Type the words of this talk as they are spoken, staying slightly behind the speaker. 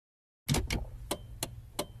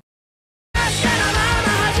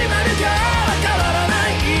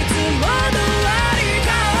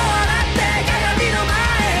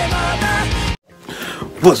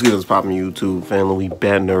What's good, poppin' YouTube family? We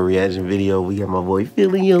back in a reaction video. We got my boy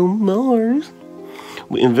Phillyonmars.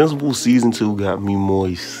 Invincible season 2 got me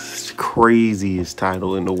moist. Craziest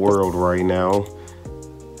title in the world right now.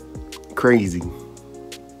 Crazy.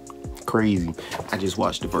 I just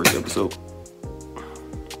watched the first episode.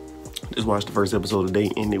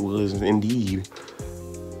 Today, and it was indeed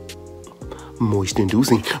moist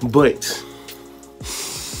inducing. But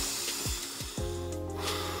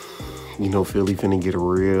you know, Philly finna get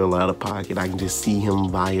real out of pocket. I can just see him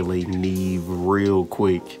violating Neve real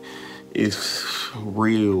quick. It's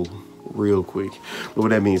real quick. But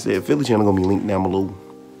with that being said, Philly channel gonna be linked down below.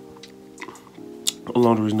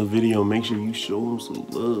 Along the original video, make sure you show him some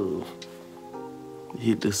love.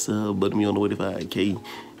 Hit the sub button. We on the way to 5K.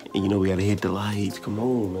 And you know we gotta hit the likes. Come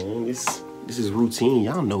on, man. This is routine.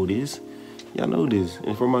 Y'all know this.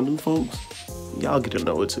 And for my new folks, y'all get to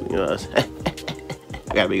know it too. You know what I'm saying?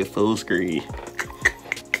 I gotta make it full screen.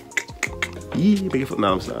 Yeah, make it full.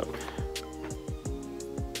 No, I'm stop.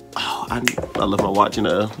 Oh, I left my watch in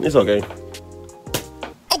the. It's okay.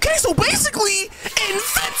 Okay, so basically,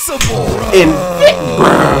 Invincible. It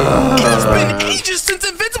has been ages since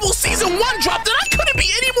Invincible season 1 dropped, and I couldn't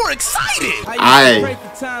be any more excited.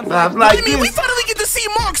 I'm like, I mean, we finally get to see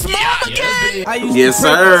Mark's mom again. Yes,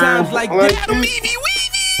 sir. Adam Evie Weavy.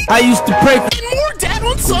 I used to pray for and more dad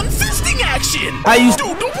on son fisting action.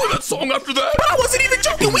 Dude, don't play that song after that. But I wasn't even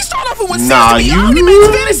joking. We start off with what nah, seems to be you Omni Man's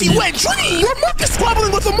fantasy wet dream, where Mark is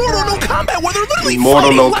squabbling with a Mortal No Combat, where they're literally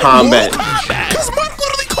fighting like Mortal Kombat. Because Mark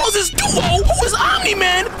literally calls his duo, who is Omni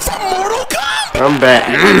Man, from Mortal Kombat. I'm back.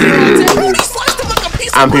 He sliced him like a piece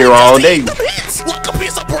of I'm bread here all just to day. eat them hits like a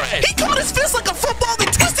piece of bread. He caught his fist like a football and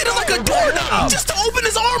twisted it like a doorknob, just to open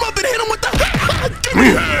his arm up and hit him with the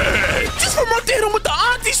just for Mark to hit him with the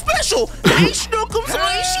auntie special. Hey, Schnookums,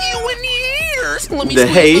 I see you in the ears. Let me The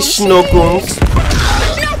hey Schnookums.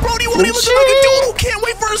 Now Brody won't even look like a dude who can't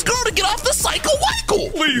wait for his girl to get off the cycle.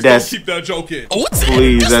 Please don't keep that joke in. Oh, what's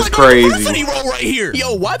Please, that's like crazy. Roll right here.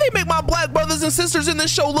 Yo, why they make my black brothers and sisters in this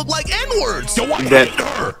show look like N-words? Yo, I hate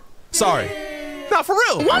her. Sorry. Not for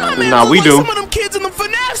real. Why my man nah, look we like do. some of them kids in the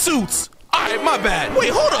FNAF suits? Alright, my bad. Wait,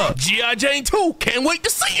 hold up. G.I. Jane 2. Can't wait to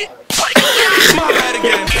see it. My bad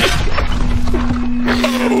again.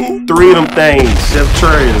 Oh. 3 of them things. Chef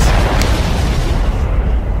Trez.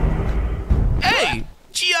 Hey,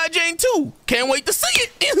 G.I. Jane 2. Can't wait to see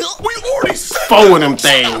it. We already said 4 of them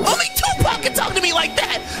things. Only Tupac can talk to me like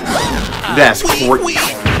that. That's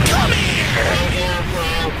crazy. Come here.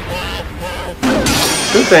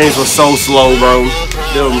 Them things were so slow, bro.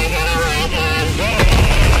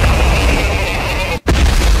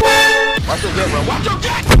 Watch your jet, bro. Watch your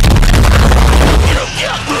jet.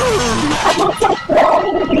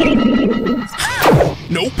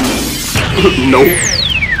 Nope. Nope.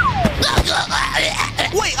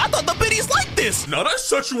 Wait, I thought the biddies like this. Now that's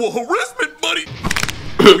sexual harassment, buddy.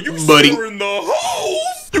 You buddy. in the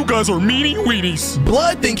holes. You guys are meanie weenies.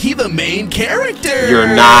 Blood think he the main character. You're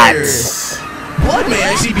not. Blood may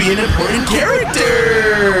actually be an important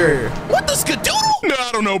character. What the skadoodle? No,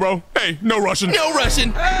 I don't know, bro. Hey, no Russian. No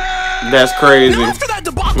Russian. That's crazy. Now after that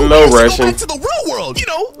debacle, No we Russian. go back to the real world. You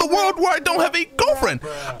know, the world where I don't have a girlfriend.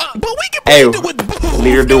 But we can Hey, it with both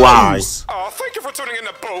neither do I. news. Thank you for tuning in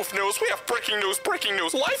to Both News. We have breaking news.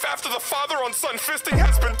 Life after the father-on-son fisting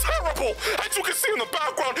has been terrible. As you can see in the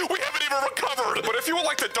background, we haven't even recovered. But if you would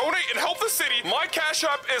like to donate and help the city, my cash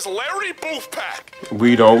app is Larry Boothpack.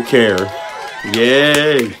 We don't care.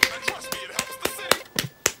 Yay.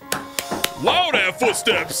 Loud ass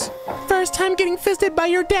footsteps. First time getting fisted by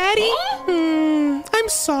your daddy? I'm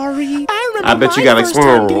sorry. I remember I bet you my got first time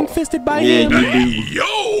explore. getting fisted by Yeah, him. you Hey,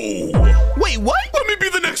 yo. Wait, what? Let me be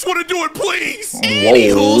the next one to do it, please.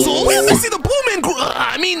 Anywho, we only see the Blue Men,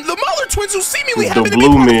 I mean, the Muller twins who seemingly The happen to be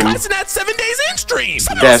Blue part Men. of Tyson at 7 Days in stream.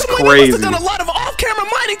 That's They crazy. must have done a lot of off-camera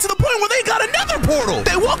mining to the point where they got another portal.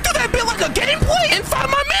 They walked through that bit like a gameplay and found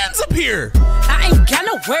my man's up here. I ain't got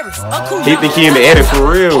no worries. Uncle, He think he in the edit for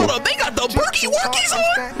real. Hold up, they got the Berkey Workies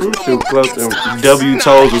on? Too close. W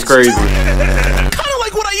toes was crazy. Kind of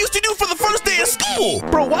like what I used to do for the first day of school.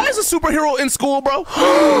 Bro, why is a superhero in school, bro?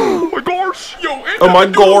 Oh my gosh. Yo, Oh my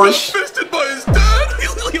gosh. fisted by his dad.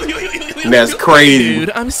 That's crazy.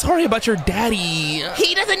 Dude, I'm sorry about your daddy.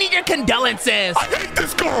 He doesn't need your condolences. I hate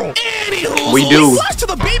this girl. Anywho, We do. flash to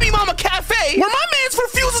the Baby Mama Cafe, where my man's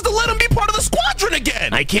refuses to let him be part of the squadron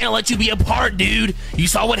again. I can't let you be a part, dude. You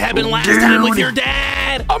saw what happened last time with your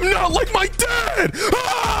dad. I'm not like my dad.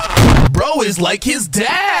 Bro is like his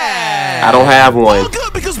dad. I don't have one. All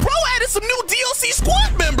good because bro added some new DLC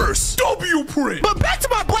squad members. W print. But back to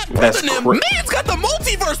my black brother man's got the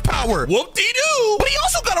multiverse power. Whoop-de-doo. But he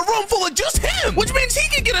also got a room full of just him, which means he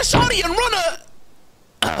can get a shawty and run a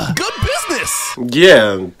good business.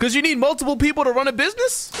 Yeah. Because you need multiple people to run a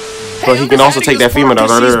business? But he can also take that female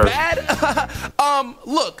out there.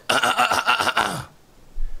 Look.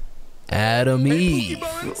 Adam Eve.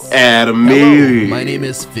 Adam Hello, Eve. my name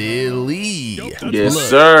is Philly. Yes, Look,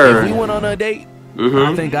 sir. If we went on a date,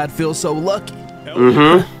 I think I'd feel so lucky.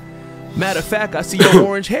 Matter of fact, I see your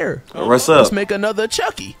orange hair. What's up? Let's make another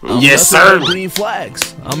Chucky. Yes, sir. Green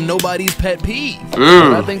flags. I'm nobody's pet peeve.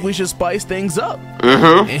 But I think we should spice things up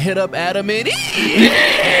and hit up Adam and Eve.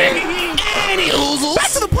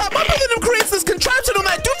 Back to the plot. My brother creates this contraption on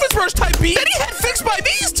that Doofusverse type beat that he had fixed by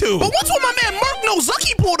these two. But once when my man Mark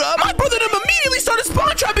Nozuki pulled up, my brother immediately started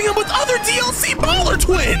spawn trapping him with other DLC baller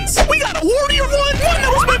twins. We got a Warrior one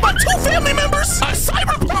that was made by 2 family members, a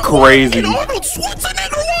Cyberpunk Crazy. one, and Arnold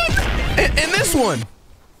Schwarzenegger one, and this one.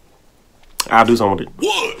 I'll do something with it.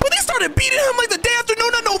 What? But they started beating him like the day after No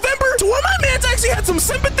Nut November, to where my man's actually had some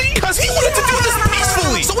sympathy, because he wanted to do this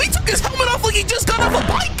peacefully. So he took his helmet off like he just got off a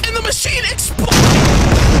bike, and the machine exploded.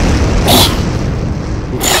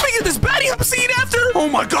 Let me get this baddie up scene after. Oh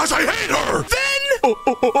my gosh, I hate her! Then...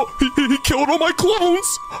 He killed all my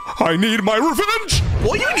clones! I need my revenge!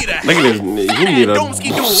 Well, you need a Look at this. You need a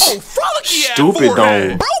frolicky stupid forehead.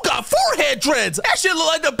 dome. Bro got forehead dreads. That shit look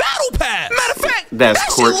like the battle pass. Matter of fact, That's that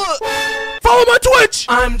quick. shit look... Follow my Twitch.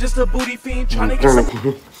 I'm just a booty fiend trying to get some.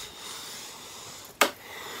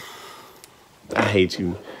 I hate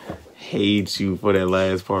you. Hate you for that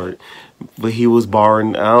last part. But he was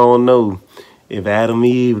barring, I don't know. If Adam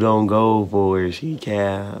Eve don't go for it, she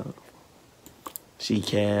cap. She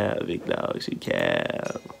cap, big dog. She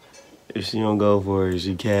cap. If she don't go for it,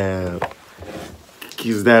 she cap.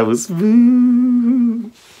 Cause that was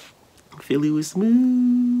smooth. Philly was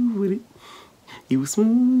smooth with it. He was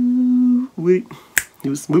smooth with it. He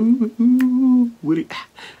was smooth with it.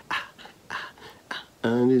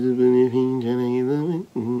 I'm just a bunny fiend trying to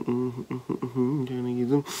get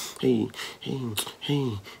some. Hey,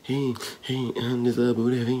 I'm just a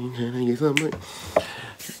booty fiend trying to get some.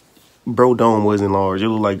 Bro dome wasn't large. It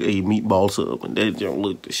looked like a meatball sub, and that don't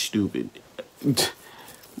look stupid.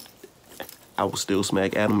 I would still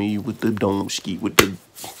smack Adam Eve with the dome ski, with the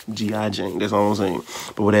G.I. Jane. That's all I'm saying.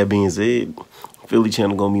 But with that being said, Philly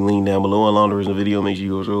channel gonna be linked down below. And long there is a video. Make sure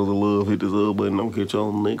you go show the love. Hit the sub button. I'll catch y'all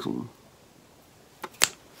on the next one.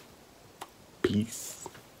 Peace.